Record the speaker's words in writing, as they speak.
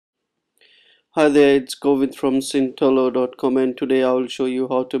Hi there, it's Govind from Sintolo.com, and today I will show you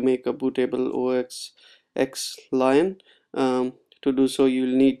how to make a bootable OSX LION. To do so,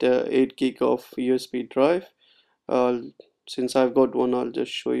 you'll need a 8 gig of USB drive. Since I've got one, I'll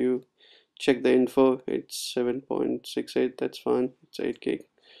just show you. Check the info. It's 7.68. That's fine. It's 8 gig.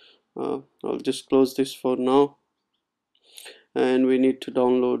 I'll just close this for now. And we need to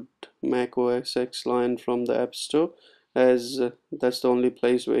download Mac OS X LION from the App Store, as that's the only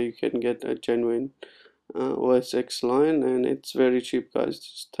place where you can get a genuine OS X LION, and it's very cheap, guys.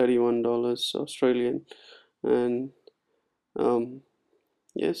 It's $31 Australian. And um,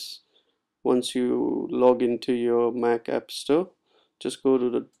 yes, once you log into your Mac App Store, just go to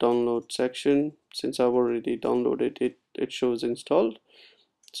the download section. Since I've already downloaded it, it shows installed.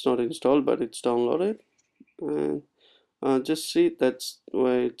 It's not installed, but it's downloaded. And just see that's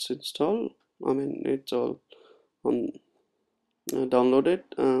where it's installed. I mean, it's all on downloaded.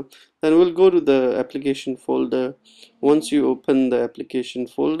 Then we'll go to the application folder. Once you open the application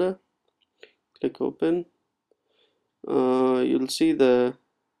folder, click open. You'll see the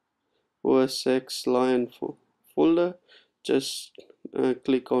OSX LION folder. Just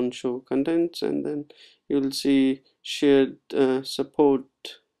click on show contents, and then you'll see shared support,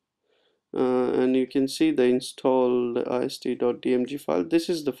 and you can see the installed ist.dmg file. This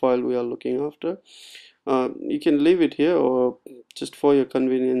is the file we are looking after. You can leave it here, or just for your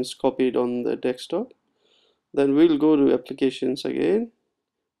convenience copy it on the desktop. Then we'll go to applications again,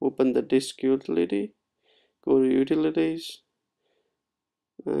 open the disk utility, go to utilities,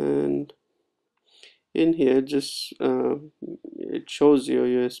 and in here just it shows your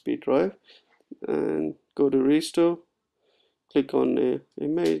USB drive, and go to restore, click on a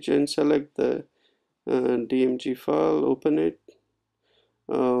image and select the DMG file, open it,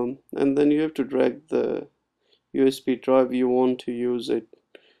 and then you have to drag the USB drive you want to use it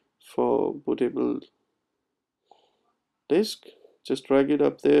for bootable disk. Just drag it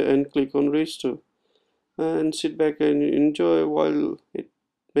up there and click on restore, and sit back and enjoy while it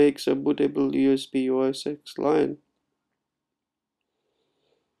makes a bootable USB OS X LION.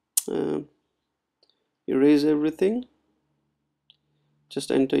 Erase everything,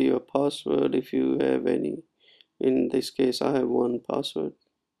 just enter your password if you have any. In this case I have one password,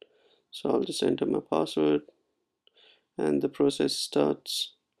 so I'll just enter my password and the process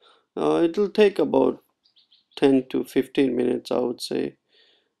starts. It'll take about 10 to 15 minutes, I would say,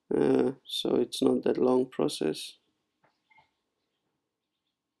 so it's not that long process.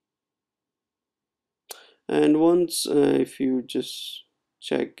 And once if you just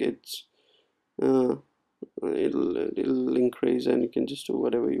check it's it'll increase, and you can just do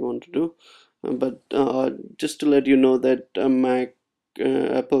whatever you want to do. But just to let you know that Mac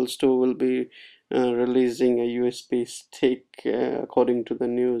Apple Store will be releasing a USB stick, according to the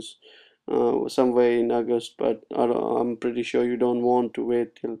news, somewhere in August, but I'm pretty sure you don't want to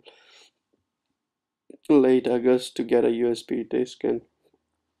wait till late August to get a USB disk, and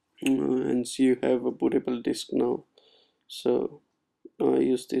so you have a bootable disk now. So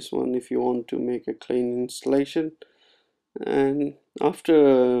use this one if you want to make a clean installation. And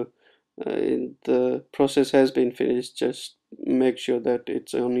after the process has been finished, just make sure that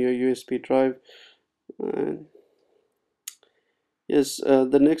it's on your USB drive. And yes,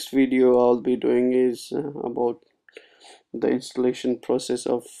 the next video I'll be doing is about the installation process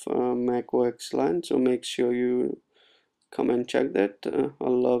of Mac OS LION, so make sure you come and check that.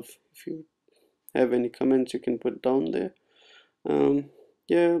 I'll love if you have any comments, you can put down there.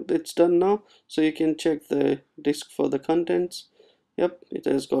 Yeah, it's done now, so you can check the disk for the contents. Yep, it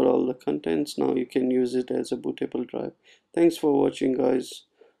has got all the contents. Now you can use it as a bootable drive. Thanks for watching, guys,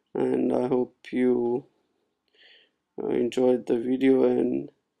 and I hope you enjoyed the video, and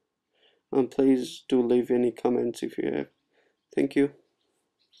please do leave any comments if you have. Thank you.